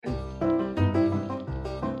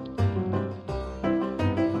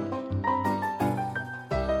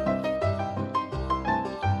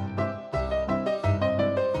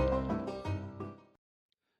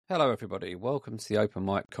Hello, everybody. Welcome to the Open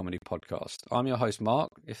Mic Comedy Podcast. I'm your host, Mark.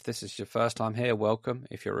 If this is your first time here, welcome.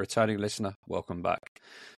 If you're a returning listener, welcome back.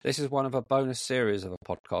 This is one of a bonus series of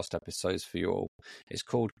podcast episodes for you all. It's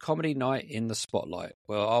called Comedy Night in the Spotlight,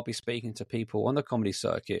 where I'll be speaking to people on the comedy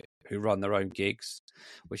circuit who run their own gigs,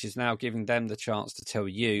 which is now giving them the chance to tell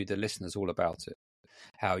you, the listeners, all about it.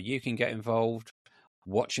 How you can get involved,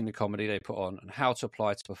 watching the comedy they put on, and how to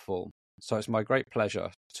apply to perform. So it's my great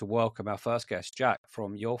pleasure to welcome our first guest, Jack,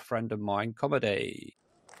 from Your Friend of Mine Comedy.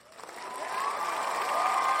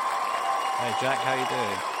 Hey, Jack, how you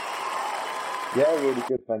doing? Yeah, really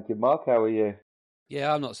good, thank you, Mark. How are you?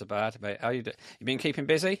 Yeah, I'm not so bad, mate. How you doing? You been keeping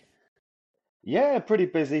busy? Yeah, pretty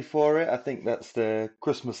busy for it. I think that's the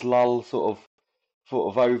Christmas lull sort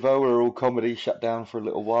of over, where all comedy shut down for a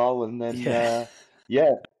little while, and then Yeah.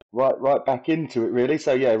 yeah, right back into it really.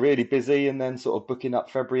 So yeah, really busy, and then sort of booking up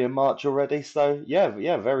February and March already. So yeah,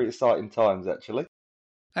 very exciting times actually.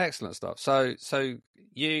 Excellent stuff. So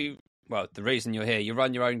you, well, the reason you're here, you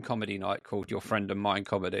run your own comedy night called Your Friend of Mine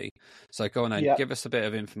Comedy. So go on then, Yeah. give us a bit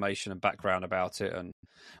of information and background about it and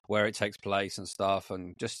where it takes place and stuff,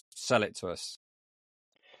 and just sell it to us.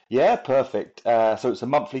 Yeah, perfect. So it's a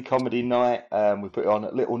monthly comedy night. We put it on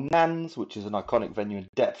at Little Nan's, which is an iconic venue in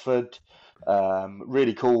Deptford.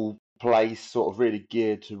 Really cool place, sort of really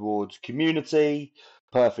geared towards community.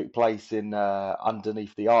 Perfect place in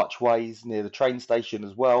underneath the archways near the train station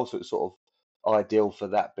as well. So it's sort of ideal for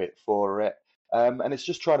that bit for it. And it's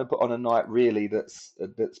just trying to put on a night really that's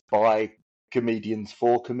by comedians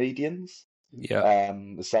for comedians. Yeah.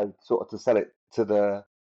 So sort of to sell it to the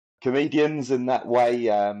comedians in that way.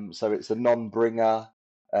 So it's a non-bringer.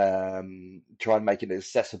 Try and make it as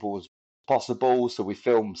accessible as possible. So we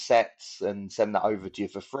film sets and send that over to you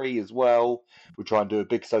for free as well. We try and do a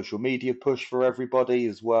big social media push for everybody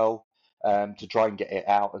as well, to try and get it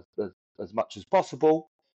out as much as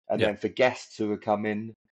possible. And Yeah. then for guests who are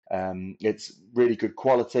coming, it's really good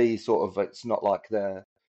quality. Sort of, it's not like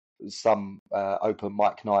some open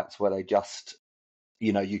mic nights where they just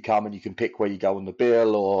you come and you can pick where you go on the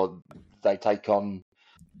bill, or they take on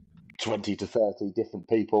 20 to 30 different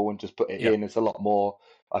people and just put it Yep. in. It's a lot more.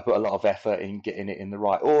 I put a lot of effort in getting it in the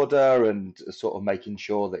right order and sort of making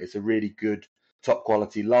sure that it's a really good, top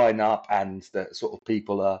quality lineup, and that sort of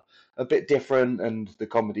people are a bit different, and the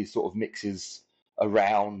comedy sort of mixes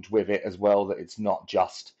around with it as well. That it's not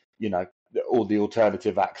just, all the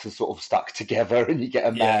alternative acts are sort of stuck together, and you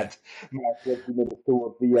get a Yeah. mad 20 minutes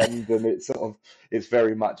towards the end, and it's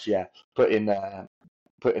very much put in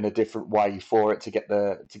a different way for it to get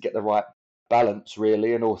the right balance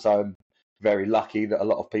really. And also I'm very lucky that a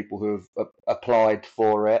lot of people who have applied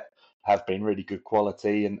for it have been really good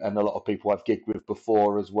quality, and a lot of people I've gigged with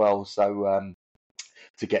before as well. So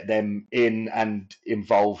to get them in and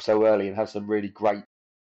involved so early and have some really great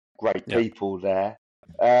Yep. people there.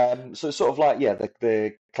 So it's sort of like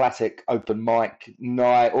the classic open mic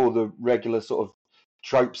night, all the regular sort of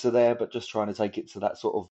tropes are there, but just trying to take it to that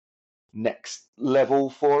sort of next level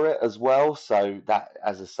for it as well. So that,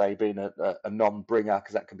 as I say, being a non-bringer,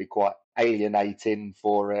 because that can be quite alienating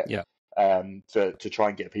for it. Yeah. To try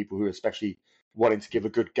and get people who are especially wanting to give a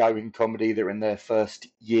good go in comedy, they're in their first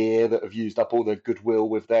year, that have used up all their goodwill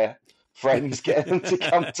with their friends, get them to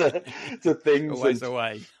come to things. Always the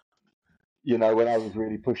way. When I was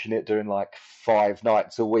really pushing it, doing like 5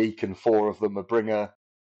 nights a week and 4 of them are bringer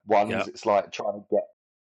ones, Yep. it's like trying to get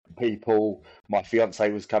people. My fiance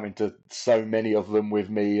was coming to so many of them with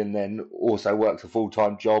me, and then also worked a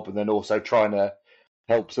full-time job, and then also trying to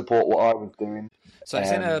help support what I was doing. So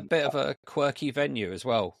it's in a bit of a quirky venue as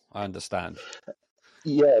well, I understand.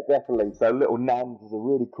 Yeah, definitely. So Little Nan's is a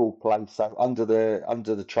really cool place. So under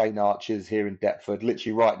the train arches here in Deptford,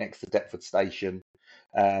 literally right next to Deptford Station,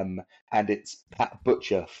 and it's Pat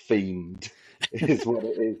Butcher themed, is what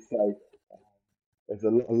it is. So there's a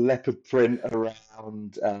lot of leopard print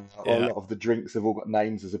around. A lot of the drinks have all got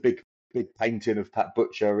names. There's a big painting of Pat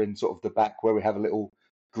Butcher in sort of the back, where we have a little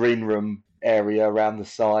green room area around the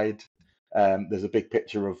side. There's a big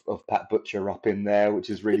picture of Pat Butcher up in there, which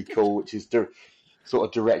is really cool, which is sort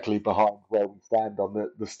of directly behind where we stand on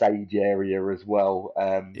the stage area as well.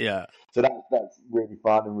 So that's really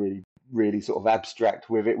fun and really sort of abstract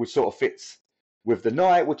with it, which sort of fits with the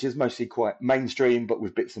night, which is mostly quite mainstream, but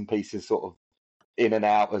with bits and pieces sort of in and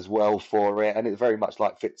out as well for it. And it very much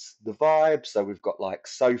like fits the vibe. So we've got like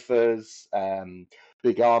sofas,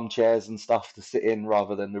 big armchairs and stuff to sit in,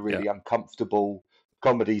 rather than the really uncomfortable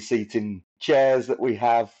comedy seating chairs that we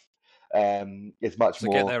have. It's much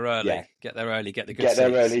more. Get there early. Get there early. Get the good seats.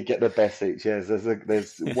 Get there early. Get the best seats. Yes,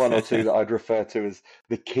 there's one or two that I'd refer to as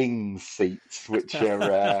the king's seats, which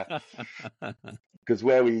are because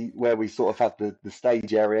where we sort of have the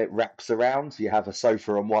stage area, it wraps around. So you have a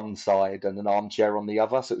sofa on one side and an armchair on the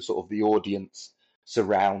other. So it's sort of the audience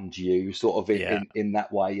surround you sort of in, Yeah. in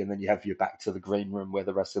that way. And then you have your back to the green room where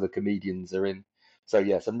the rest of the comedians are in. So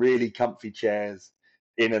yeah, some really comfy chairs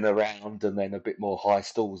in and around, and then a bit more high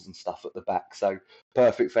stools and stuff at the back. So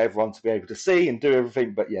perfect for everyone to be able to see and do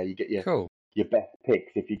everything. But yeah, you get Cool. your best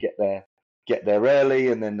picks if you get there early.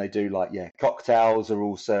 And then they do like, yeah, cocktails are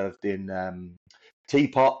all served in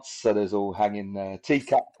teapots, so there's all hanging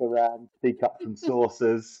teacups around, teacups and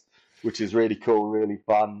saucers, which is really cool, really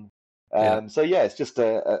fun. Yeah. So yeah, it's just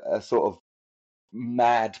a sort of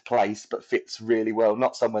mad place, but fits really well.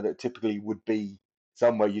 Not somewhere that typically would be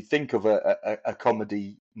somewhere you'd think of a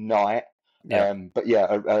comedy night, Yeah. but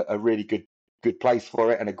yeah, a really good place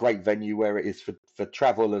for it, and a great venue where it is for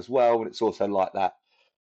travel as well. And it's also like that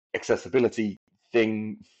accessibility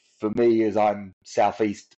thing for me, as I'm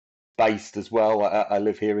southeast based as well. I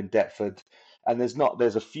live here in Deptford, and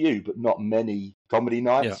there's a few, but not many comedy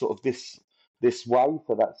nights Yeah. sort of this way.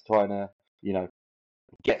 So that's trying to, you know,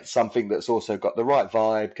 get something that's also got the right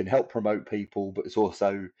vibe, can help promote people, but it's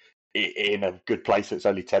also in a good place. It's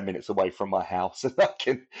only 10 minutes away from my house, and I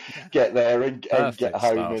can get there and get Perfect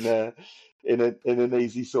home stuff. in an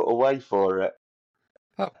easy sort of way for it.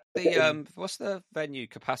 What's the venue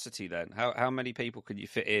capacity then? How many people can you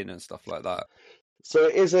fit in and stuff like that? So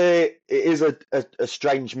it is a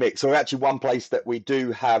strange mix. So actually, one place that we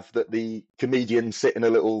do have that the comedians sit in a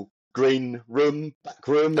little green room, back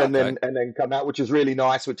room, and Okay. then come out, which is really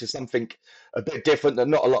nice. Which is something a bit different that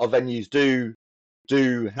not a lot of venues do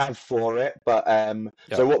have for it. But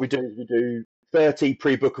Yeah. so what we do is we do 30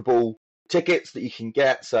 pre-bookable tickets that you can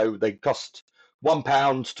get. So they cost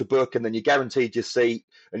 £1 to book, and then you're guaranteed your seat,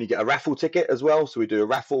 and you get a raffle ticket as well. So we do a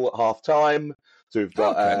raffle at half time. So we've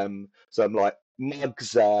got Okay. some like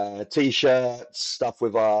mugs, t-shirts, stuff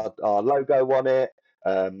with our logo on it,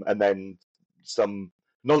 and then some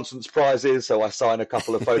nonsense prizes. So I sign a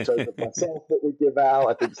couple of photos of myself that we give out.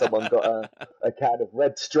 I think someone got a can of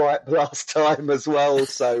Red Stripe last time as well.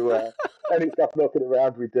 So any stuff knocking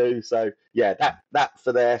around we do. So yeah, that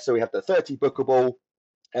for there. So we have the 30 bookable,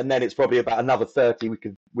 and then it's probably about another 30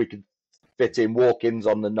 we could fit in walk-ins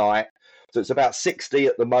on the night. So it's about 60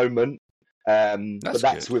 at the moment. But That's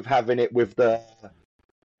that's good. with having it with the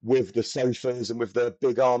sofas and with the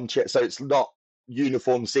big armchair. So it's not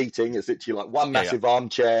uniform seating. It's literally like one Yeah. massive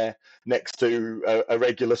armchair next to a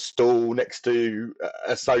regular stool, next to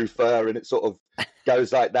a sofa, and it sort of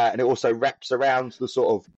goes like that. And it also wraps around the sort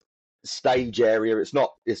of stage area. It's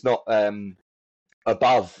not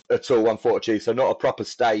above at all, unfortunately. So not a proper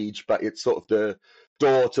stage, but it's sort of the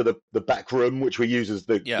door to the back room, which we use as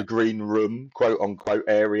the Yeah. green room, quote unquote,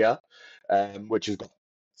 area, which has got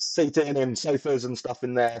seating and sofas and stuff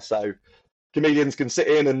in there. So comedians can sit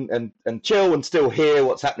in and chill and still hear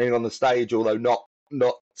what's happening on the stage, although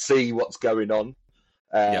not see what's going on.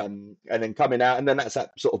 Yeah. And then coming out, and then that's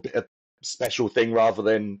that sort of bit of special thing rather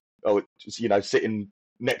than sitting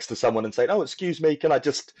next to someone and saying, "Oh, excuse me,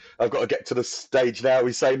 I've got to get to the stage now.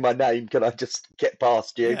 He's saying my name. Can I just get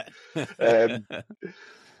past you?" Yeah. Um,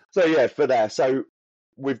 so yeah, for there. So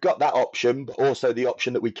we've got that option, but also the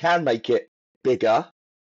option that we can make it bigger.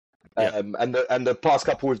 Yeah. And the past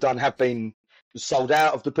couple we've done have been sold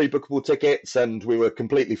out of the pre-bookable tickets, and we were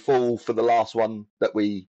completely full for the last one that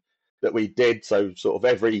we did. So sort of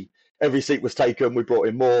every seat was taken. We brought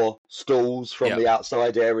in more stalls from Yeah. the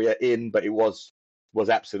outside area in, but it was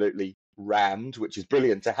absolutely rammed, which is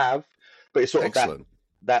brilliant to have. But it's sort of Excellent.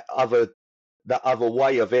 that other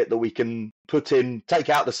way of it that we can take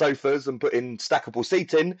out the sofas and put in stackable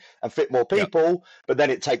seating and fit more Yeah. people, but then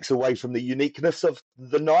it takes away from the uniqueness of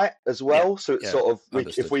the night as well. So it's Yeah. sort of, if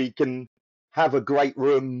Understood. we can have a great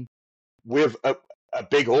room with a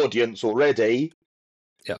big audience already,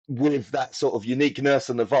 Yeah. with that sort of uniqueness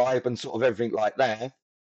and the vibe and sort of everything like that,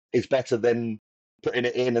 is better than putting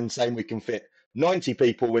it in and saying we can fit 90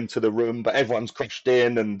 people into the room, but everyone's crushed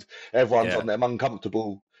in and everyone's Yeah. on them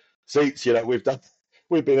uncomfortable seats.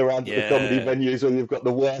 We've been around at the comedy Yeah. venues where you've got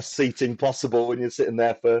the worst seating possible when you're sitting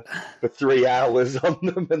there for 3 hours on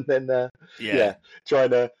them, and then Yeah. trying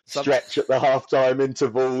to Some stretch at the halftime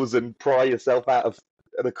intervals and pry yourself out of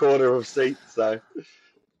the corner of seats. So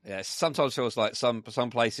yeah, sometimes feels like some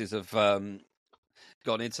places have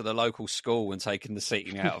gone into the local school and taken the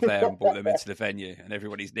seating out of there and brought them into the venue, and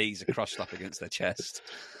everybody's knees are crushed up against their chest.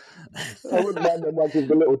 I wouldn't mind them ones with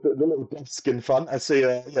the little desk in front. I see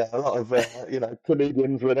a lot of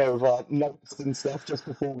comedians with their notes and stuff just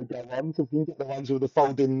before we go on. So if you can get the ones with the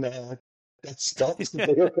folding desktops,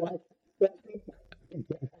 they look like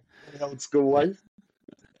the old school ways.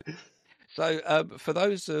 So, for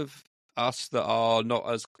those of us that are not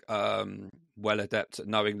as well adept at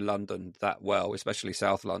knowing London that well, especially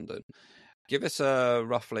South London, give us a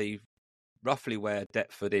roughly where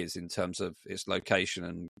Deptford is in terms of its location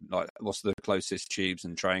and like what's the closest tubes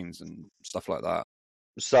and trains and stuff like that.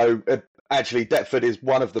 So actually, Deptford is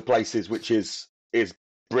one of the places which is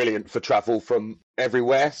brilliant for travel from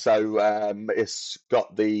everywhere. So it's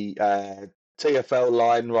got the TfL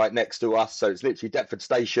line right next to us. So it's literally Deptford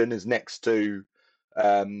Station is next to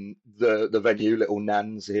the venue, Little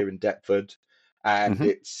Nan's here in Deptford, and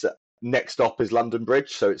it's next stop is London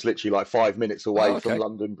Bridge. So it's literally like 5 minutes away from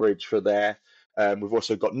London Bridge for there. We've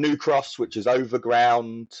also got New Cross, which is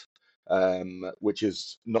overground, which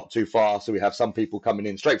is not too far. So we have some people coming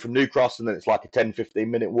in straight from New Cross, and then it's like a 10-15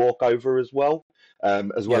 minute walk over as well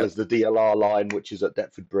as the DLR line, which is at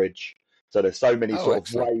Deptford Bridge. So there's so many sort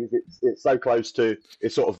of ways. It's so close to,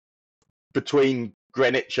 it's sort of between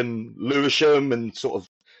Greenwich and Lewisham and sort of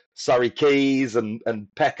Surrey Quays and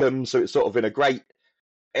Peckham. So it's sort of in a great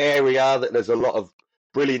area that there's a lot of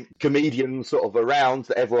brilliant comedians sort of around,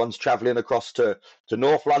 that everyone's travelling across to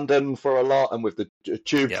North London for a lot, and with the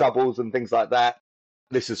tube troubles and things like that.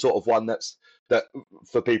 This is sort of one that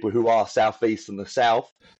for people who are southeast and the south,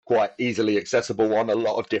 quite easily accessible on a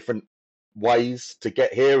lot of different ways to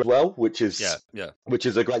get here as well, which is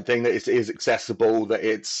a great thing, that it is accessible, that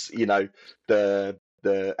it's, you know, the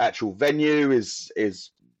actual venue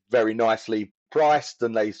is very nicely priced,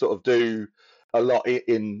 and they sort of do a lot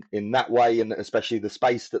in that way, and especially the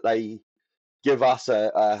space that they give us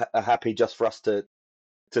are happy just for us to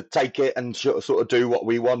take it and sort of do what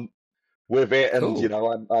we want with it. And you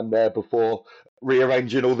know, I'm there before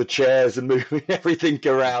rearranging all the chairs and moving everything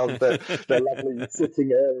around. The lovely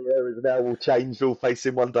sitting area is now all changed, all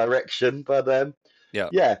facing one direction. But so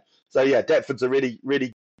Deptford's a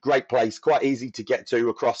really great place, quite easy to get to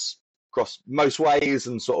across most ways,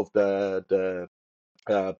 and sort of the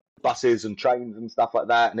buses and trains and stuff like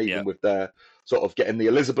that, and even with the sort of getting the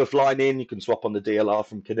Elizabeth line in, you can swap on the DLR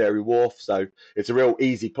from Canary Wharf. So it's a real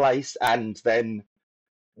easy place. And then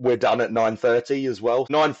we're done at 9:30 as well.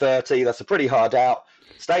 9:30, that's a pretty hard out.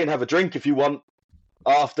 Stay and have a drink if you want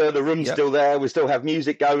after. The room's still there. We still have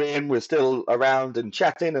music going. We're still around and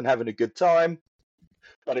chatting and having a good time.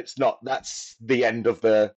 But it's not, that's the end of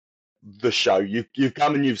the show. You've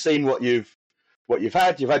come and you've seen what you've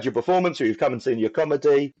had. You've had your performance, or you've come and seen your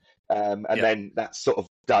comedy. And then that's sort of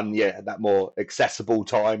done, that more accessible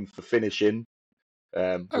time for finishing,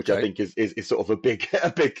 which I think is sort of a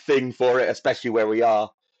big thing for it, especially where we are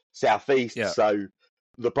southeast. So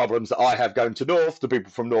the problems that I have going to north, the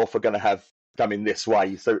people from north are going to have coming this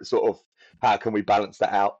way. So it's sort of, how can we balance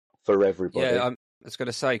that out for everybody? Yeah, I was going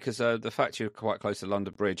to say, because the fact you're quite close to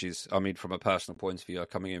London Bridge is, I mean, from a personal point of view,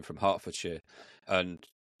 coming in from Hertfordshire, and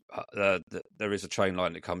there is a train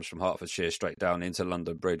line that comes from Hertfordshire straight down into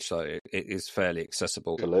London Bridge, so it is fairly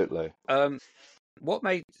accessible. Absolutely.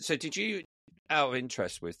 So did you, out of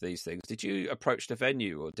interest with these things, did you approach the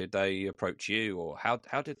venue, or did they approach you, or how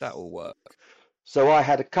did that all work? So I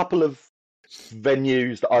had a couple of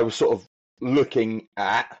venues that I was sort of looking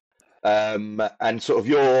at, and sort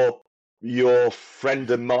of your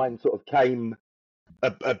friend and mine sort of came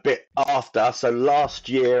a bit after. So last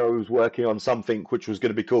year I was working on something which was going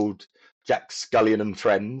to be called Jack Scullion and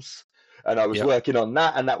Friends, and I was working on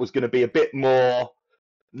that, and that was going to be a bit more,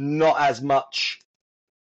 not as much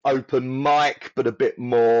open mic, but a bit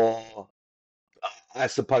more, I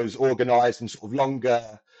suppose, organised and sort of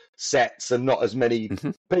longer sets, and not as many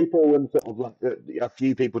people, and sort of like a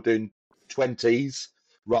few people doing 20s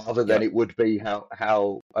rather than it would be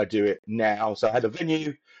how I do it now. So I had a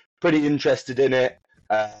venue, pretty interested in it,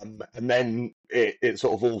 and then it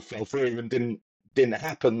sort of all fell through and didn't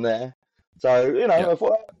happen there. So, you know, I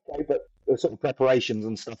thought, okay, but the sort of preparations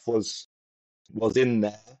and stuff was in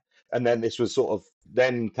there. And then this was sort of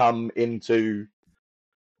then come into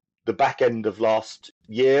the back end of last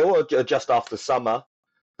year, or just after summer,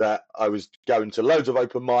 that I was going to loads of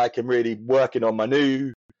open mic and really working on my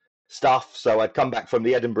new stuff. So I'd come back from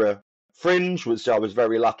the Edinburgh Fringe, which I was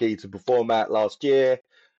very lucky to perform at last year,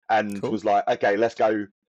 and was like, okay, let's go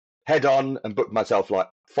head on, and booked myself like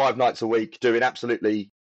 5 nights a week, doing absolutely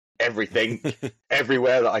everything,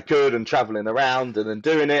 everywhere that I could, and traveling around and then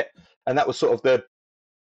doing it. And that was sort of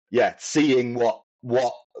seeing what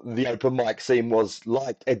the open mic scene was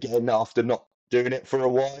like again after not doing it for a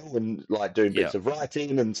while, and like doing bits of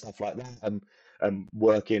writing and stuff like that, and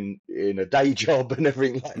working in a day job and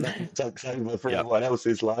everything like that takes over for everyone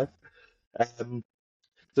else's life.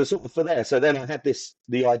 So sort of for there. So then I had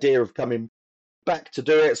the idea of coming back to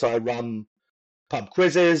do it. So I run pub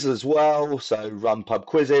quizzes as well. So run pub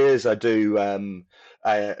quizzes. I do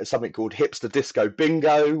something called Hipster Disco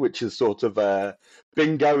Bingo, which is sort of a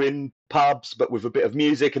bingo in pubs, but with a bit of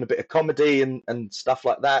music and a bit of comedy and stuff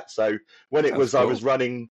like that. So when it was, I was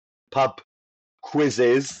running pub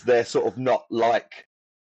quizzes, they're sort of not like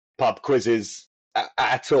pub quizzes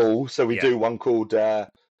at all. So we do one called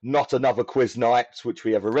Not Another Quiz Night, which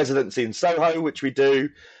we have a residency in Soho, which we do.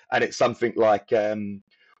 And it's something like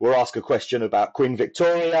we'll ask a question about Queen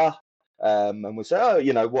Victoria. And we'll say, oh,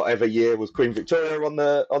 you know, whatever year was Queen Victoria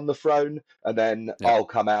on the throne? And then I'll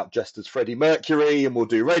come out just as Freddie Mercury, and we'll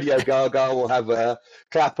do Radio Gaga. We'll have a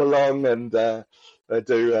clap along and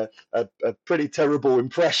do a pretty terrible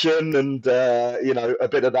impression, and you know, a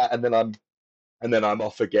bit of that, and then I'm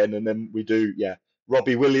off again. And then we do,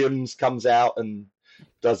 Robbie Williams comes out and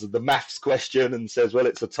does the maths question and says, well,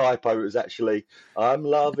 it's a typo. It was actually, I'm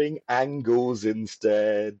loving angles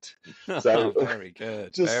instead. So very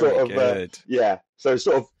good. Just very sort of, good. So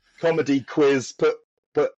sort of comedy quiz, put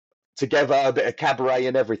together a bit of cabaret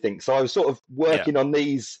and everything. So I was sort of working on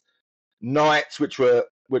these nights, which were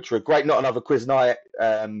great. Not Another Quiz Night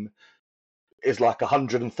is like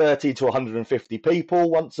 130 to 150 people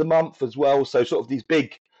once a month as well. So sort of these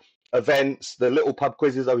big events. The little pub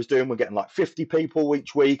quizzes I was doing were getting like 50 people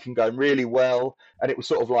each week and going really well. And it was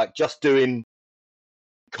sort of like just doing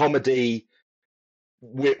comedy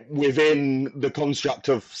within the construct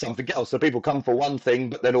of something else. So people come for one thing,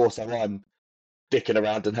 but then also I'm dicking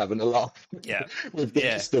around and having a laugh with the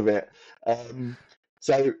rest of it.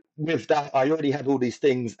 So with that, I already had all these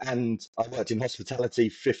things, and I worked in hospitality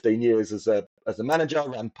 15 years as a manager,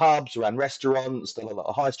 ran pubs, ran restaurants, done a lot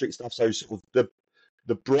of high street stuff. So sort of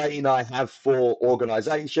the brain I have for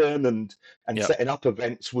organisation and setting up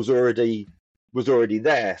events was already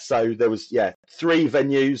there. So there was 3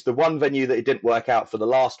 venues. The one venue that it didn't work out for the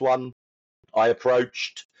last one, I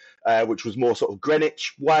approached, which was more sort of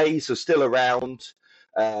Greenwich way, so still around,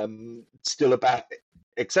 still about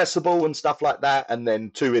accessible and stuff like that. And then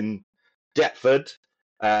 2 in Deptford,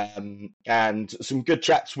 and some good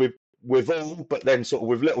chats with all, but then sort of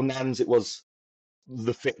with Little Nans, it was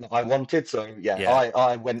the fit that I wanted. So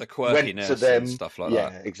I went to them and stuff like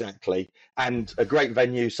that. Yeah, exactly. And a great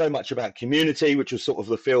venue, so much about community, which was sort of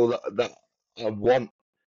the feel that I want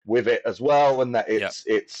with it as well. And that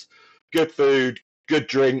it's good food, good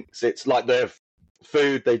drinks. It's like their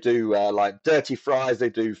food, they do like dirty fries, they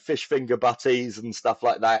do fish finger butties and stuff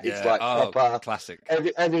like that. It's like proper classic.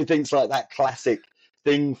 Everything's like that classic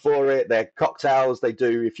thing for it. Their cocktails, they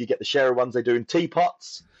do, if you get the sharer ones, they do in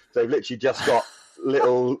teapots. So they've literally just got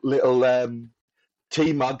little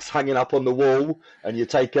tea mugs hanging up on the wall, and you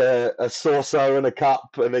take a saucer and a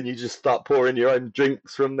cup, and then you just start pouring your own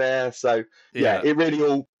drinks from there. So it really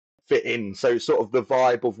all fit in. So sort of the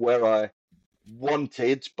vibe of where I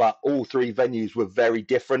wanted, but all 3 venues were very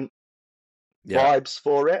different vibes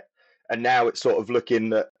for it. And now it's sort of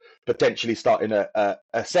looking at potentially starting a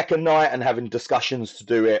second night and having discussions to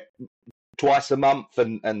do it twice a month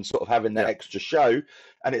and sort of having that extra show.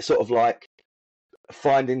 And it's sort of like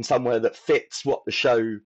finding somewhere that fits what the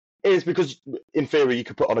show is, because in theory you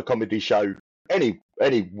could put on a comedy show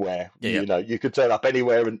anywhere. You know, you could turn up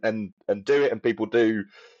anywhere and do it, and people do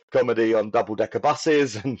comedy on double-decker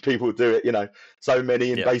buses, and people do it, you know, so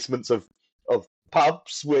many in basements of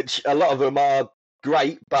pubs, which a lot of them are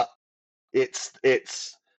great, but it's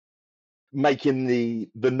making the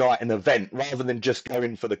night an event rather than just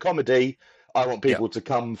going for the comedy. I want people to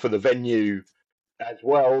come for the venue as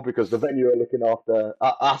well, because the venue are looking after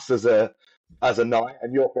us as a night,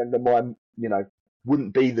 and your friend of mine, you know,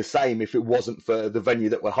 wouldn't be the same if it wasn't for the venue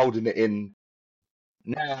that we're holding it in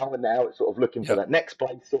now. And now it's sort of looking for that next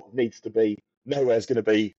place. Sort of needs to be, nowhere's going to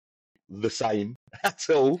be the same at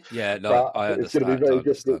all. Yeah, no, I understand. It's going to be very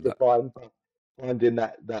difficult to find, but finding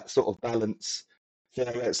that sort of balance.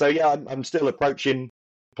 So I'm still approaching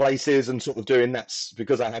places and sort of doing that,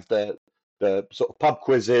 because I have the sort of pub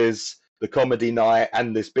quizzes, the comedy night,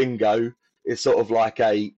 and this bingo. It's sort of like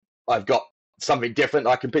I've got something different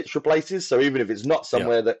I can pitch for places. So even if it's not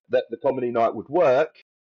somewhere that the comedy night would work,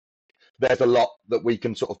 there's a lot that we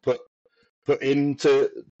can sort of put into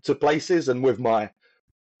places. And with my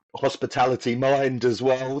hospitality mind as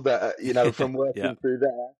well, that you know, from working through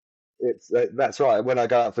there, it's that's right. When I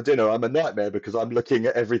go out for dinner, I'm a nightmare, because I'm looking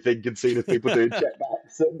at everything and seeing if people doing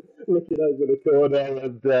checkbacks and looking over the corner.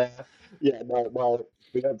 And my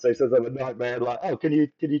fiance says I'm a nightmare. Like, oh, can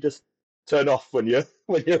you just turn off when you're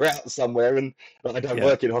out somewhere? And I don't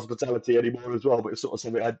work in hospitality anymore as well, but it's sort of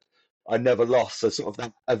something I never lost. So sort of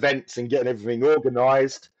that events and getting everything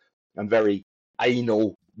organised. I'm very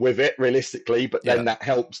anal with it, realistically, but then that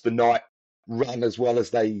helps the night run as well as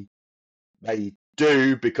they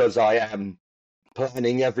do, because I am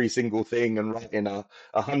planning every single thing and writing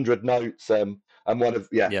 100 notes. I'm one of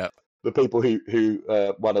the people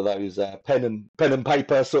who one of those pen and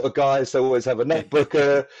paper sort of guys. So I always have a notebook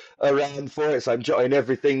around for it. So I'm jotting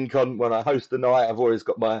everything on when I host the night. I've always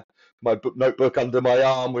got my notebook under my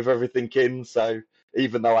arm with everything in. So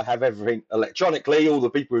even though I have everything electronically, all the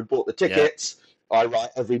people who bought the tickets, I write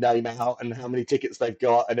every name out and how many tickets they've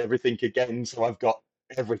got and everything again. So I've got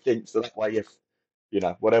everything. So that way, if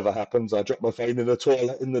whatever happens, I drop my phone in the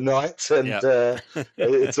toilet in the night, and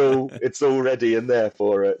it's all ready in there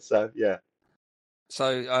for it. So yeah.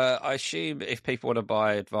 So I assume if people want to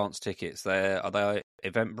buy advance tickets, are they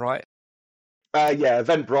Eventbrite? Yeah,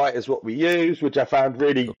 Eventbrite is what we use, which I found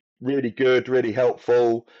really, really good, really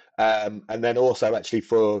helpful. And then also actually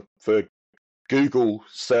for Google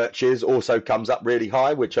searches also comes up really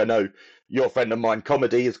high, which I know your friend of mine,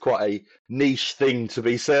 comedy, is quite a niche thing to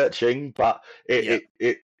be searching, but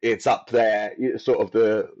it's up there. It's sort of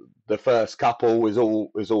the first couple is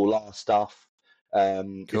all our stuff.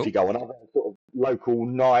 If you go on other sort of local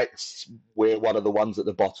nights, we're one of the ones at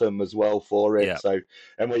the bottom as well for it. So,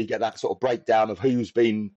 and where you get that sort of breakdown of who's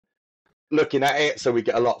been looking at it. So we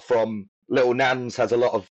get a lot from Little Nans, has a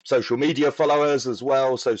lot of social media followers as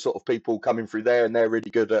well. So sort of people coming through there, and they're really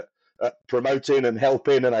good at promoting and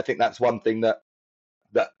helping. And I think that's one thing that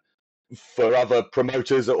for other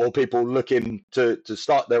promoters or people looking to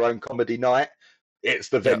start their own comedy night, it's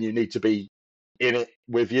the venue need to be in it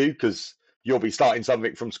with you, because you'll be starting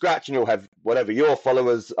something from scratch and you'll have whatever your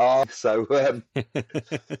followers are. So I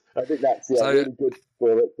think that's really good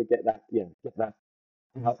for it to get that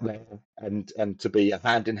out there, and to be a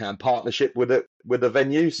hand-in-hand partnership with the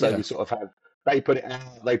venue. So we sort of have, they put it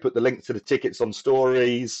out, they put the links to the tickets on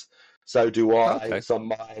stories, so do I. It's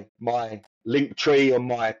on my link tree on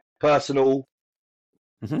my personal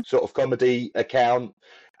sort of comedy account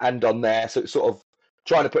and on there. So it's sort of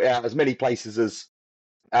trying to put it out as many places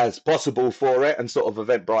as possible for it, and sort of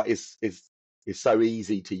Eventbrite is so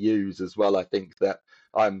easy to use as well. I think that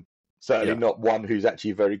I'm certainly not one who's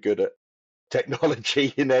actually very good at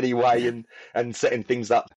technology in any way and setting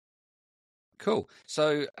things up. Cool.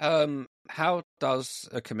 So how does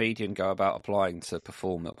a comedian go about applying to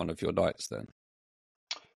perform at one of your nights then?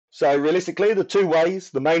 So realistically, the two ways.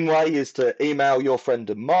 The main way is to email your friend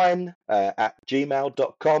and mine at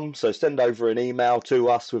gmail.com. So send over an email to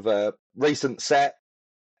us with a recent set,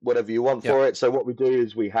 whatever you want for it. So what we do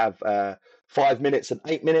is we have 5 minutes and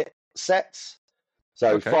 8 minute sets.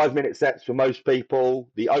 So 5 minute sets for most people.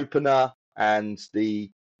 The opener and the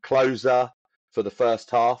closer for the first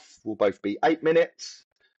half will both be 8 minutes,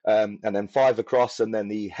 and then 5 across. And then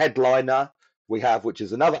the headliner we have, which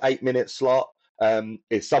is another 8 minute slot,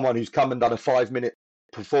 is someone who's come and done a 5 minute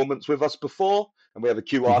performance with us before. And we have a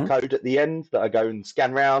QR code at the end that I go and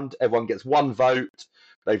scan round. Everyone gets one vote.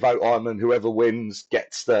 They vote on, and whoever wins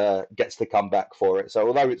gets to come back for it. So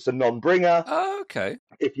although it's a non-bringer,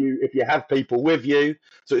 if you have people with you,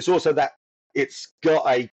 so it's also that it's got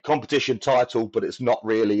a competition title, but it's not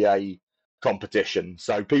really a competition.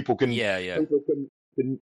 So people can people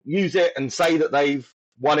can use it and say that they've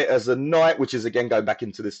won it as a night, which is again going back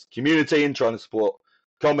into this community and trying to support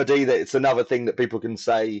comedy. That it's another thing that people can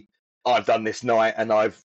say, I've done this night and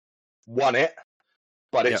I've won it,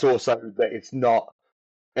 but it's also that it's not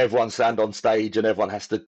everyone stand on stage and everyone has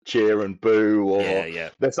to cheer and boo, or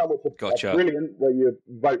there's some which are brilliant where you're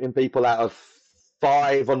voting people out of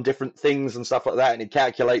 5 on different things and stuff like that, and it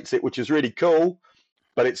calculates it, which is really cool.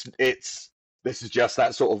 But this is just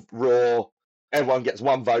that sort of raw, everyone gets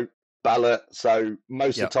one vote ballot. So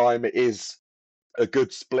most of the time it is a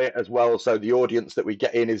good split as well. So the audience that we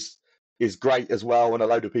get in is great as well, and a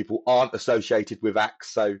load of people aren't associated with acts,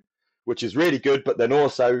 so which is really good. But then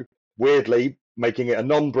also weirdly, making it a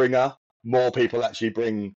non-bringer, more people actually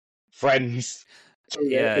bring friends to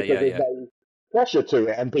it, because there's no pressure to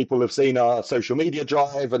it, and people have seen our social media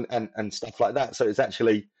drive and stuff like that. So it's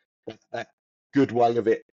actually that good way of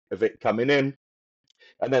it coming in.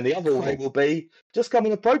 And then the other way will be just come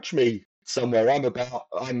and approach me somewhere.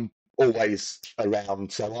 I'm always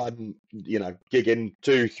around, so I'm gigging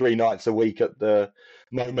 2-3 nights a week at the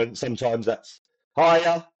moment. Sometimes that's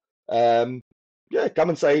higher. Come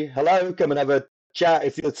and say hello, come and have a chat.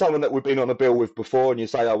 If you're someone that we've been on a bill with before and you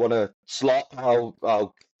say I want a slot,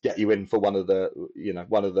 I'll get you in for one of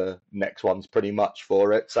the next ones pretty much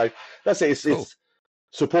for it. So that's it. It's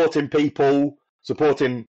supporting people,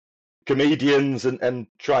 supporting comedians, and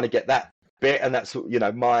trying to get that bit. And that's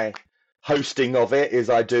my hosting of it is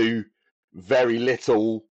I do very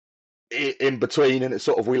little in between, and it's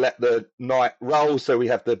sort of we let the night roll. So we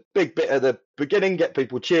have the big bit at the beginning, get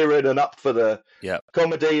people cheering and up for the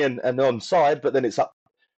comedy and on side, but then it's up,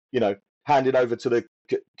 handed over to the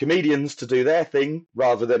comedians to do their thing,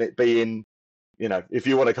 rather than it being, if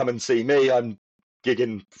you want to come and see me, I'm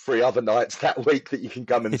gigging 3 other nights that week that you can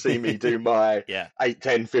come and see me do my 8,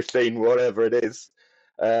 10, 15, whatever it is.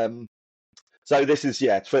 So this is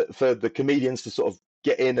for the comedians to sort of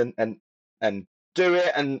get in and do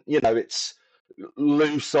it, and it's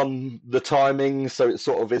loose on the timing, so it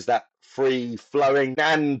sort of is that free flowing,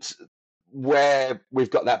 and where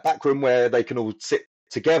we've got that back room where they can all sit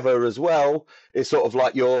together as well. It's sort of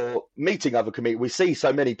like you're meeting other comedians. We see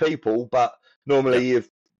so many people, but normally if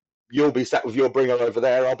you'll be sat with your bringer over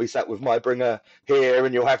there, I'll be sat with my bringer here,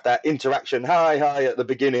 and you'll have that interaction, hi at the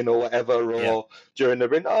beginning or whatever, or during the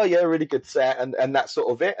ring, oh yeah, really good set, and that's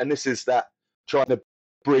sort of it. And this is that trying to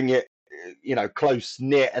bring it, close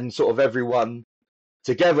knit and sort of everyone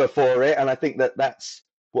together for it. And I think that's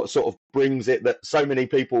what sort of brings it, that so many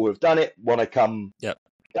people have done it, want to come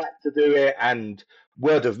back to do it, and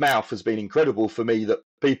word of mouth has been incredible for me, that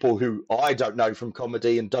people who I don't know from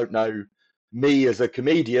comedy and don't know me as a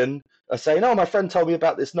comedian are saying, oh, my friend told me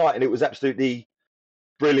about this night and it was absolutely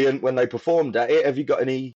brilliant when they performed at it. Have you got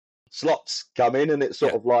any slots coming? And it's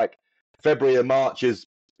sort of like February and March is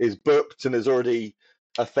booked, and there's already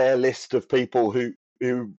a fair list of people who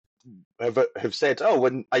have said, oh,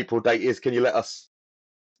 when April date is, can you let us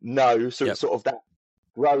know? So it's sort of that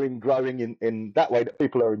growing in that way, that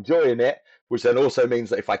people are enjoying it, which then also means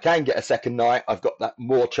that if I can get a second night, I've got that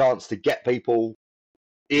more chance to get people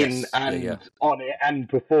in and on it and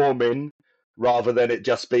performing, rather than it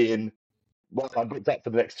just being, well, I'm booked up for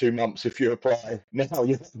the next 2 months. If you apply now,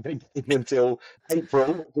 you're until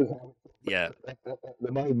April, at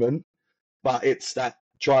the moment. But it's that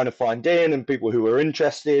trying to find in, and people who are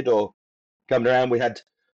interested or coming around. We had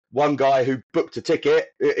one guy who booked a ticket,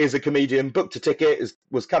 is a comedian, booked a ticket,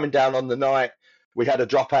 was coming down on the night. We had a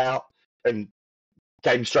dropout and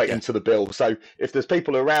came straight into the bill. So if there's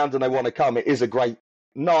people around and they want to come, it is a great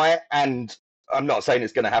night. And I'm not saying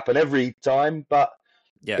it's going to happen every time, but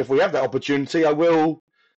if we have that opportunity, I will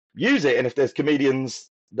use it. And if there's comedians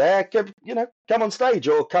there, come on stage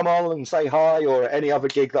or come on and say hi, or any other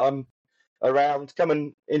gig that I'm around, come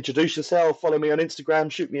and introduce yourself, follow me on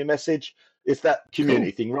Instagram, shoot me a message. It's that community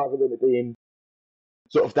thing, rather than it being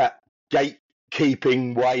sort of that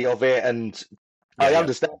gatekeeping way of it. And I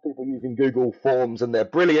understand people using Google Forms, and they're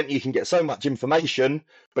brilliant. You can get so much information,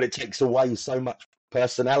 but it takes away so much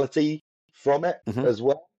personality from it as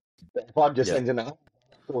well. But if I'm just sending it out,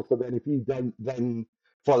 so then if you don't then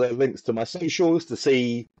follow links to my socials to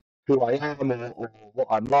see who I am or what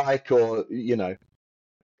I'm like, or,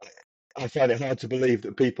 I find it hard to believe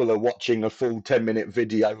that people are watching a full 10-minute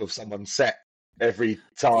video of someone's set every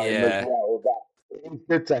time as well. It's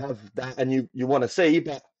good to have that, and you want to see,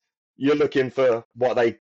 but you're looking for what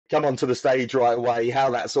they come onto the stage right away,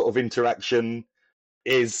 how that sort of interaction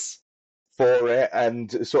is for it,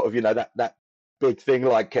 and sort of, that big thing,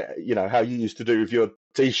 like, how you used to do with your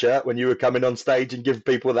T-shirt when you were coming on stage and give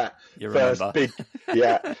people that big,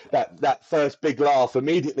 that first big laugh.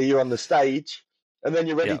 Immediately you're on the stage, and then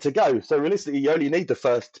you're ready to go. So realistically, you only need the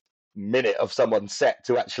first minute of someone's set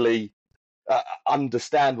to actually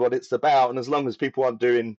understand what it's about. And as long as people aren't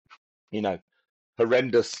doing,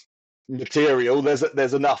 horrendous material,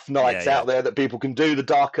 there's enough nights out there that people can do the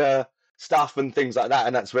darker stuff and things like that.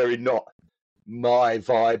 And that's very not my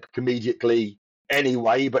vibe comedically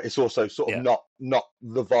anyway, but it's also sort of not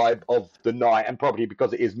the vibe of the night, and probably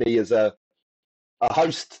because it is me as a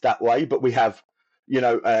host that way. But we have,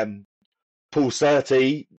 Paul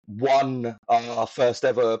Surtee won our first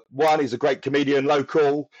ever one. He's a great comedian,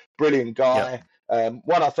 local, brilliant guy.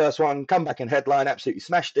 Won our first one, come back and headline, absolutely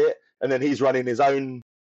smashed it. And then he's running his own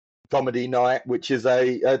comedy night, which is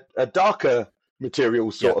a darker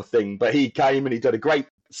material sort of thing. But he came and he did a great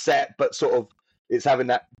set, but sort of it's having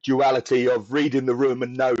that duality of reading the room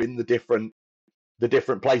and knowing the different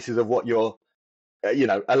places of what you're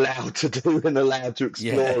allowed to do and allowed to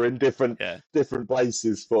explore in different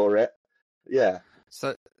places for it.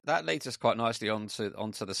 So that leads us quite nicely onto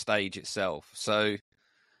the stage itself. So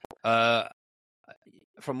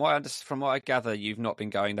from what I gather, you've not been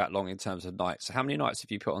going that long in terms of nights. So how many nights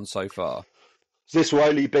have you put on so far? This will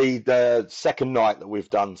only be the second night that we've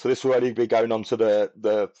done. So this will only be going on to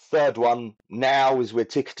the third one now, as we're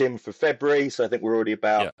ticketing for February. So I think we're already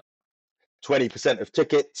about 20% of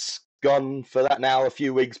tickets gone for that now, a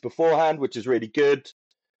few weeks beforehand, which is really good.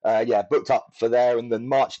 Booked up for there. And then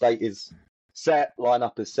March date is set,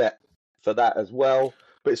 lineup is set for that as well.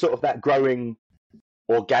 But it's sort of that growing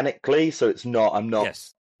organically. So it's not,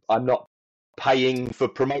 Yes. I'm not paying for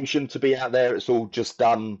promotion to be out there. It's all just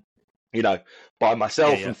done, by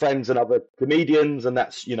myself Yeah. and friends and other comedians. And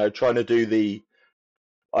that's, trying to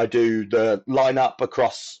I do the lineup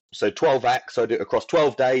across, so 12 acts. I do it across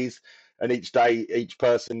 12 days, and each day, each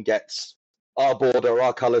person gets our border,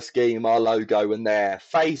 our color scheme, our logo, and their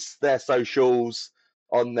face, their socials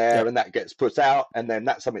on there, Yep. and that gets put out. And then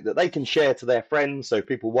that's something that they can share to their friends. So if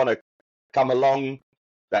people want to come along,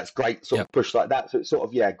 that's great, sort Yep. of push like that. So it's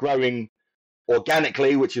sort of, growing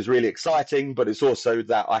organically, which is really exciting, but it's also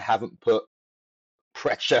that I haven't put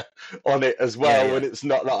pressure on it as well. Yeah. And it's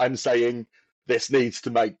not that I'm saying this needs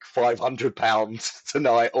to make £500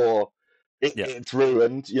 tonight or it's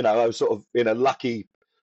ruined. I was sort of in a lucky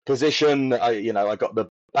position. I got the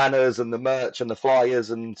banners and the merch and the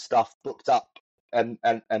flyers and stuff booked up and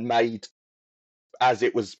made as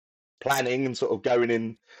it was planning and sort of going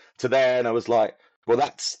in to there. And I was like, well,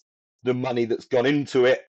 that's the money that's gone into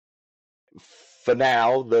it for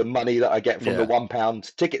now. The money that I get from the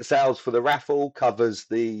 £1 ticket sales for the raffle covers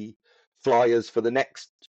the flyers for the next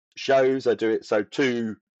shows. I do it so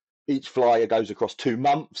each flyer goes across 2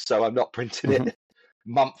 months, so I'm not printing it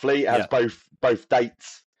monthly. It has both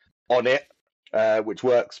dates on it, which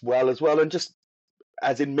works well as well. And just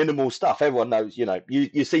as in minimal stuff, everyone knows,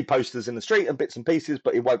 you see posters in the street and bits and pieces,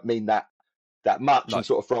 but it won't mean that much. No. And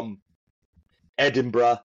sort of from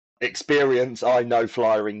Edinburgh experience, I know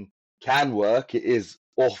flyering can work. It is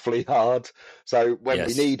awfully hard. So when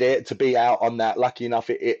we need it to be out on that, lucky enough,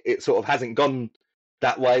 it sort of hasn't gone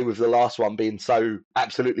that way, with the last one being so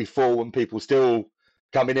absolutely full and people still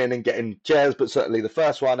coming in and getting chairs. But certainly the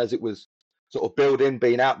first one, as it was sort of building,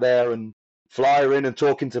 being out there and flyering and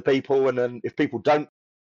talking to people, and then if people don't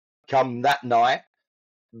come that night,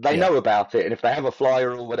 they know about it, and if they have a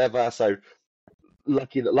flyer or whatever. So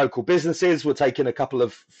lucky that local businesses were taking a couple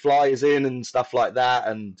of flyers in and stuff like that.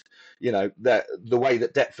 And the way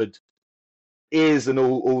that Deptford is, and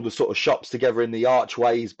all the sort of shops together in the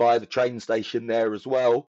archways by the train station there as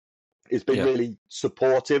well, has been really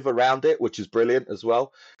supportive around it, which is brilliant as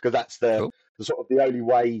well, because that's the sort of the only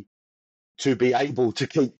way to be able to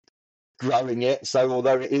keep growing it. So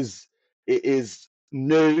although it is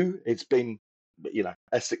new, it's been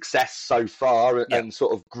a success so far, and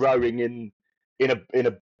sort of growing in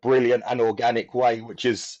a brilliant and organic way, which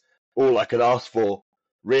is all I could ask for,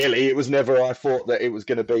 really. It was never, I thought that it was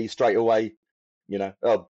going to be straight away,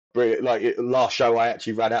 brilliant. Like last show, I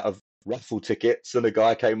actually ran out of raffle tickets, and a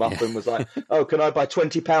guy came up and was like, "Oh, can I buy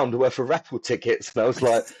 £20 worth of raffle tickets?" And I was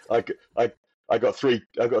like, I got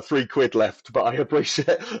 £3 left, but I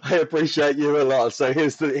appreciate you a lot. So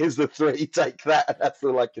here's the 3, take that. That's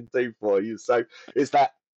all I can do for you. So it's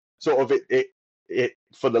that sort of it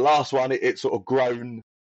for the last one, it sort of grown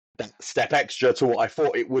that step extra to what I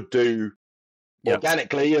thought it would do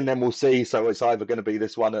organically, and then we'll see. So it's either going to be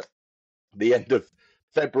this one at the end of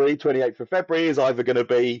February, 28th of February, is either going to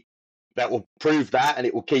be that will prove that, and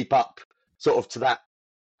it will keep up sort of to that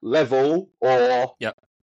level, or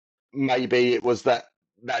maybe it was that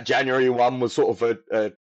January one was sort of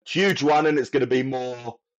a huge one, and it's going to be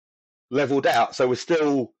more leveled out. So we're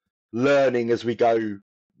still learning as we go.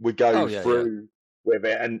 We go through with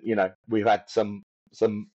it, and we've had some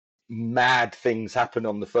mad things happen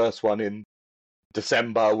on the first one in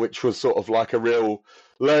December, which was sort of like a real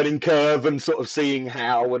learning curve, and sort of seeing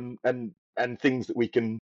how and things that we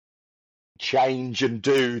can change and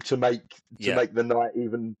do to make the night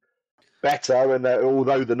even better. And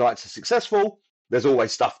although the nights are successful, there's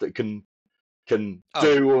always stuff that can do.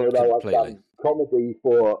 Although I've done comedy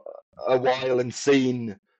for a while and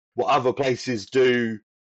seen what other places do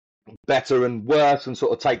better and worse, and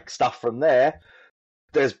sort of take stuff from there,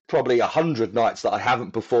 there's probably 100 nights that I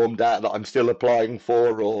haven't performed at that I'm still applying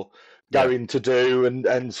for or going to do,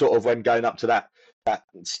 and sort of when going up to that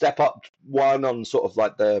step up one on sort of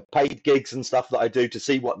like the paid gigs and stuff that I do, to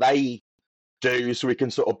see what they do, so we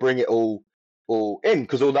can sort of bring it all in.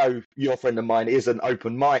 Because although Your Friend of Mine is an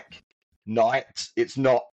open mic night, it's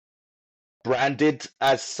not branded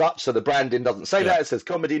as such. So the branding doesn't say that. It says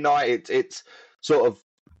comedy night. It's sort of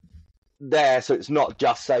there, so it's not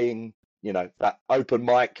just saying that open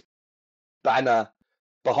mic banner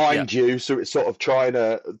behind you. So it's sort of trying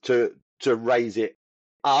to raise it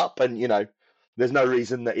up, and there's no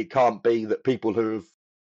reason that it can't be that people who have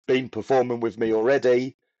been performing with me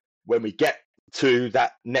already, when we get to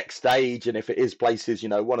that next stage, and if it is places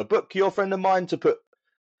want to book Your Friend of Mine to put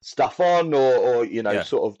stuff on, or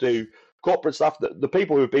sort of do corporate stuff, that the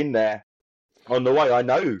people who've been there on the way, I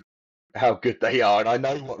know how good they are, and I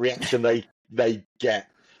know what reaction they get.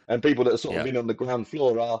 And people that are sort of been on the ground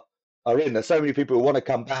floor are in. There's so many people who want to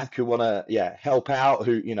come back, who want to help out,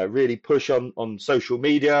 who really push on social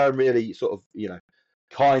media and really sort of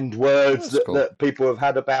kind words That's cool. that people have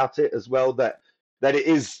had about it as well. That it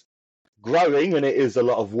is growing and it is a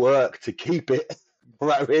lot of work to keep it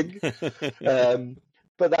growing.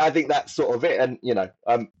 But I think that's sort of it. And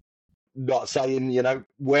I'm not saying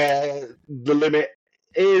where the limit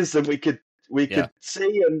is, and we could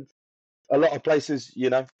see, and a lot of places,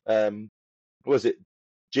 was it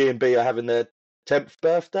G&B are having their 10th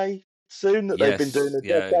birthday soon, that they've been doing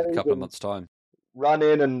a couple of months' time,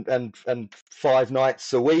 running and 5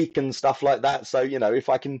 nights a week and stuff like that. So if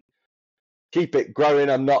I can keep it growing,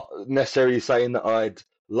 I'm not necessarily saying that I'd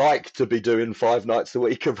like to be doing 5 nights a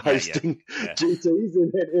week of hosting GTs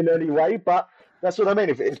in any way, but that's what I mean.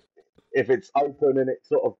 If it's open and it's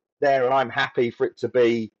sort of there, and I'm happy for it to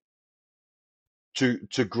be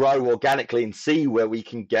to grow organically and see where we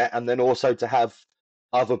can get, and then also to have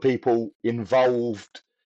other people involved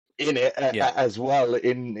in it as well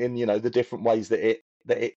in the different ways that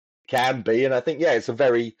it can be. And I think it's a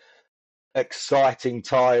very exciting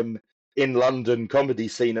time in London comedy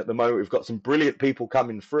scene at the moment. We've got some brilliant people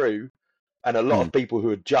coming through, and a lot of people who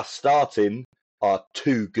are just starting are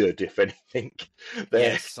too good, if anything.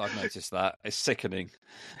 Yes, I've noticed that. It's sickening.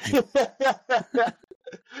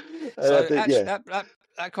 So actually,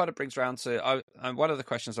 that kind of brings around to one of the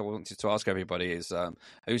questions I wanted to ask everybody is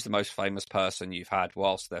who's the most famous person you've had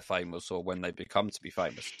whilst they're famous or when they become to be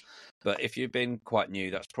famous? But if you've been quite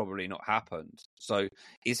new, that's probably not happened. So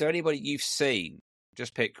is there anybody you've seen,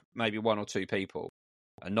 just pick maybe 1 or 2 people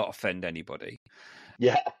and not offend anybody,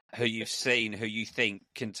 who you've seen who you think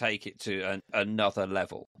can take it to another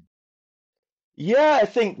level? I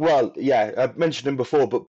think, I've mentioned him before,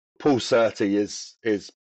 but Paul Surtee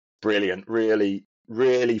is brilliant. Really,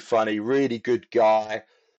 really funny, really good guy.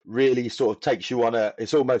 Really sort of takes you on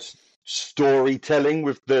it's almost storytelling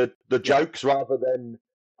with the jokes, rather than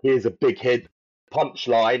here's a big hit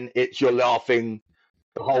punchline. It's you're laughing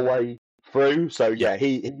the whole way through. So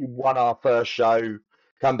he won our first show,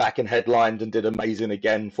 come back and headlined and did amazing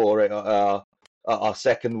again for it at our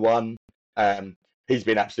second one. He's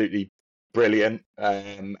been absolutely brilliant.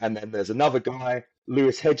 And then there's another guy,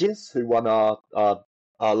 Lewis Hedges, who won our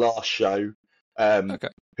last show, who I've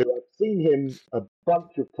seen him a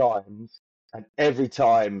bunch of times, and every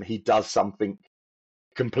time he does something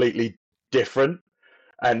completely different.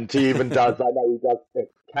 And he even does, I know he does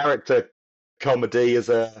a character comedy as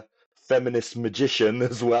a feminist magician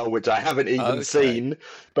as well, which I haven't even seen,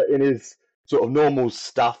 but in his sort of normal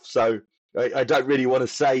stuff. So I don't really want to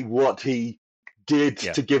say what he did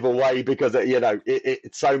to give away, because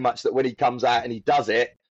it's so much that when he comes out and he does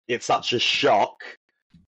it, it's such a shock,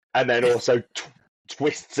 and then also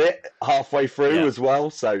twists it halfway through as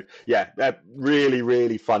well. So really,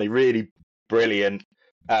 really funny, really brilliant.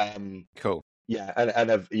 Cool. And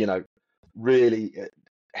have really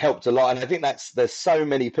helped a lot. And I think there's so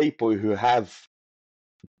many people who have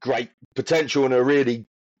great potential and are really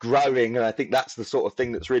growing, and I think that's the sort of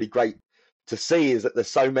thing that's really great to see, is that there's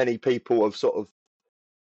so many people of sort of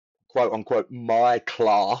quote unquote my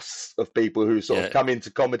class of people who sort of come into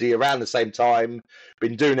comedy around the same time,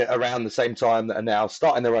 been doing it around the same time, that are now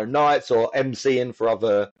starting their own nights or MCing for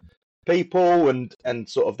other people, and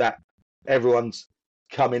sort of that everyone's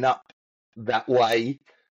coming up that way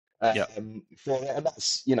for it, and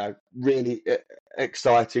that's really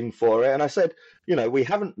exciting for it. And I said, we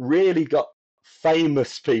haven't really got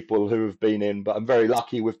famous people who have been in, but I'm very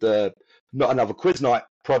lucky with the Not Another Quiz Night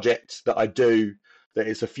project that I do, that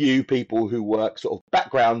it's a few people who work sort of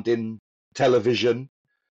background in television.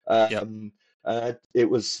 It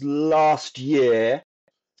was last year,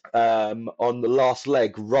 on the last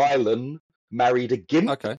leg, Rylan married a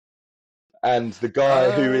gimp, and the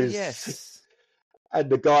guy who is and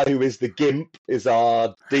the guy who is the gimp is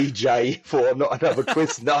our DJ for Not Another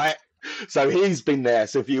Quiz Night. So he's been there.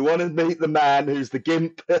 So if you want to meet the man who's the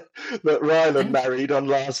gimp that Rylan married on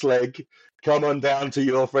last leg, come on down to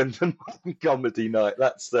Your Friend and Mine comedy night.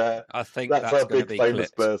 That's I think that's our big famous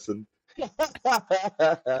person.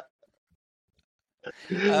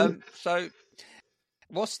 So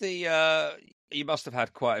what's the you must have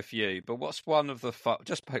had quite a few, but what's one of the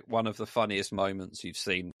just pick one of the funniest moments you've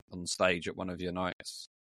seen on stage at one of your nights?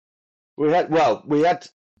 We had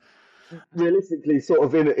realistically, sort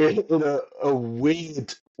of in a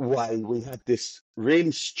weird way, we had this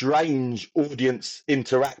really strange audience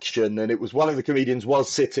interaction, and it was one of the comedians was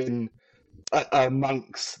sitting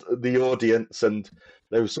amongst the audience, and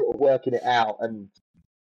they were sort of working it out, and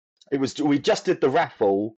we just did the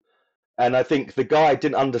raffle, and I think the guy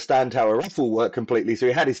didn't understand how a raffle worked completely, so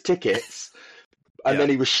he had his tickets and then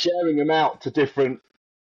he was sharing them out to different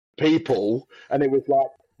people, and it was like,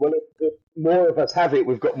 well, if more of us have it,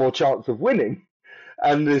 we've got more chance of winning.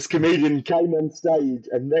 And this comedian came on stage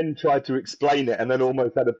and then tried to explain it, and then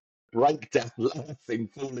almost had a breakdown laughing,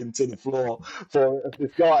 falling to the floor for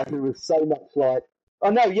this guy who was so much like, oh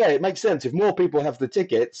no, yeah, it makes sense. If more people have the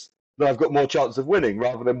tickets, then I've got more chance of winning,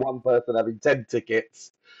 rather than one person having 10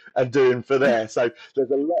 tickets and doing for there. So there's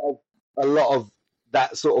a lot of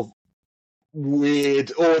that sort of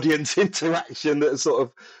weird audience interaction that's sort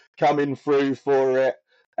of coming through for it.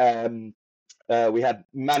 We had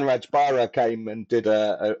Manraj Bara came and did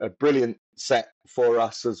a brilliant set for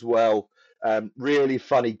us as well. Really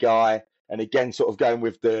funny guy, and again, sort of going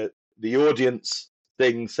with the audience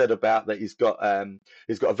thing said about that he's got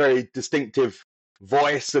a very distinctive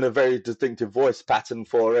voice and a very distinctive voice pattern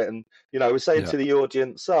for it. And we're saying to the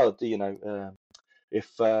audience,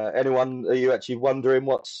 if anyone, are you actually wondering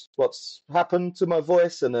what's happened to my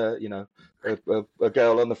voice? And a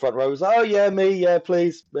girl on the front row was, oh yeah, me, yeah,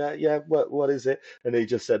 please, yeah, what is it? And he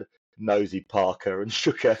just said, Nosy Parker, and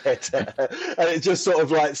shook her head. And it just sort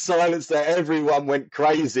of like silenced there. Everyone went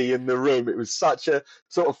crazy in the room. It was such a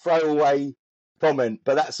sort of throwaway comment,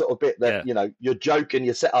 but that sort of bit that your joke and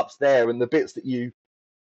your setup's there, and the bits that you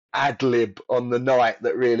ad lib on the night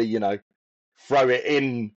that really throw it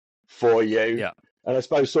in for you. Yeah. And I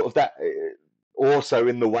suppose sort of that also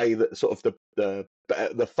in the way that sort of the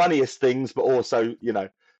funniest things, but also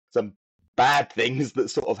some bad things that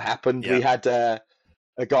sort of happened. We had a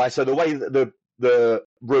guy. So the way that the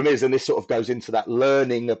room is, and this sort of goes into that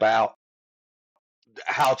learning about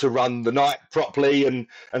how to run the night properly, and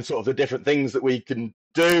sort of the different things that we can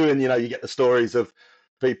do. And you get the stories of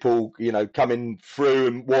people coming through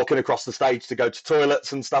and walking across the stage to go to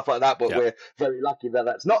toilets and stuff like that. But we're very lucky that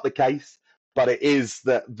that's not the case. But it is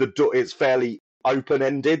that the door, it's fairly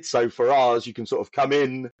open-ended. So for ours, you can sort of come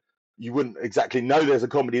in. You wouldn't exactly know there's a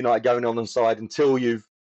comedy night going on inside until you've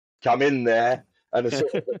come in there. And a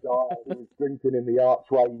sort of a guy who was drinking in the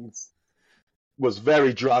archways was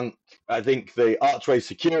very drunk. I think the archway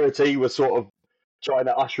security was sort of trying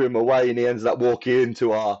to usher him away, and he ended up walking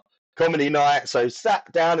into our comedy night. So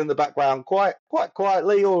sat down in the background quite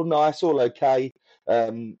quietly, all nice, all okay.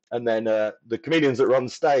 And then the comedians that were on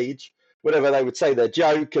stage, whenever they would say their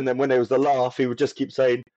joke, and then when there was the laugh, he would just keep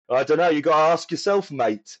saying, I don't know, you got to ask yourself,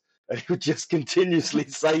 mate. And he would just continuously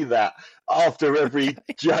say that after every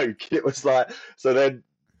joke. It was like, so then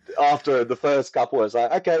after the first couple, I was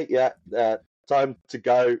like, okay, yeah, time to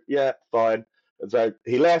go. Yeah, fine. And so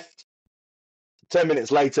he left. 10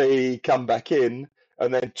 minutes later, he come back in,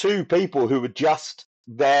 and then two people who were just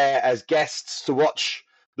there as guests to watch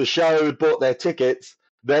the show had bought their tickets,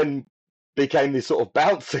 then became these sort of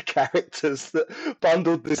bouncer characters that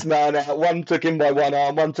bundled this man out. One took him by one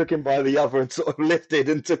arm, one took him by the other, and sort of lifted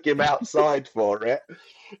and took him outside for it.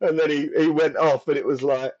 And then he went off, and it was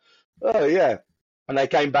like, oh yeah. And they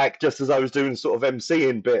came back just as I was doing sort of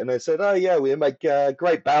MCing bit, and they said, oh yeah, we make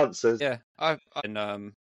great bouncers. Yeah,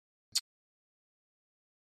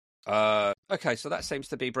 okay, so that seems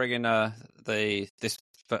to be bringing this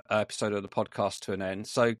episode of the podcast to an end.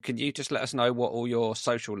 So can you just let us know what all your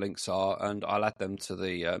social links are, and I'll add them to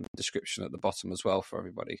the description at the bottom as well for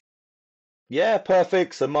everybody. Yeah,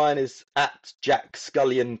 perfect. So mine is at Jack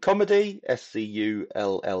Scullion Comedy,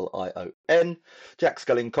 SCULLION. Jack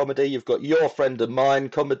Scullion Comedy. You've got Your Friend and Mine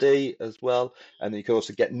Comedy as well, and you can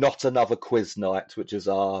also get Not Another Quiz Night, which is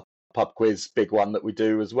our pub quiz big one that we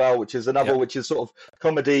do as well, which is another which is sort of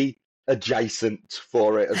comedy adjacent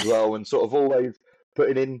for it as well, and sort of always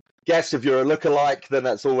putting in guess if you're a lookalike, then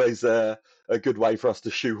that's always a good way for us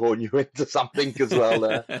to shoehorn you into something as well,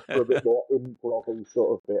 for a bit more improv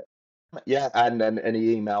sort of bit. Yeah, and then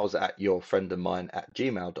any emails at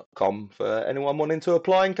yourfriendandmine@gmail.com for anyone wanting to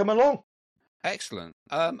apply and come along. Excellent.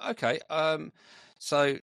 Okay.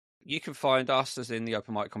 So you can find us as in the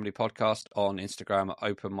Open Mic Comedy Podcast on Instagram at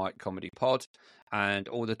Open Mic Comedy Pod, and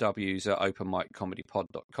all the W's at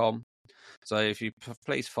openmiccomedypod.com. So if you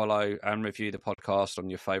please follow and review the podcast on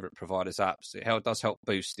your favourite providers' apps, it does help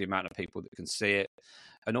boost the amount of people that can see it,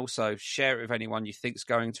 and also share it with anyone you think is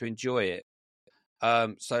going to enjoy it.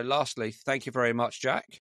 So lastly, thank you very much,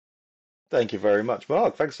 Jack. Thank you very much,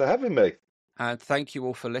 Mark. Thanks for having me. And thank you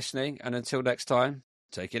all for listening. And until next time,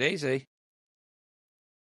 take it easy.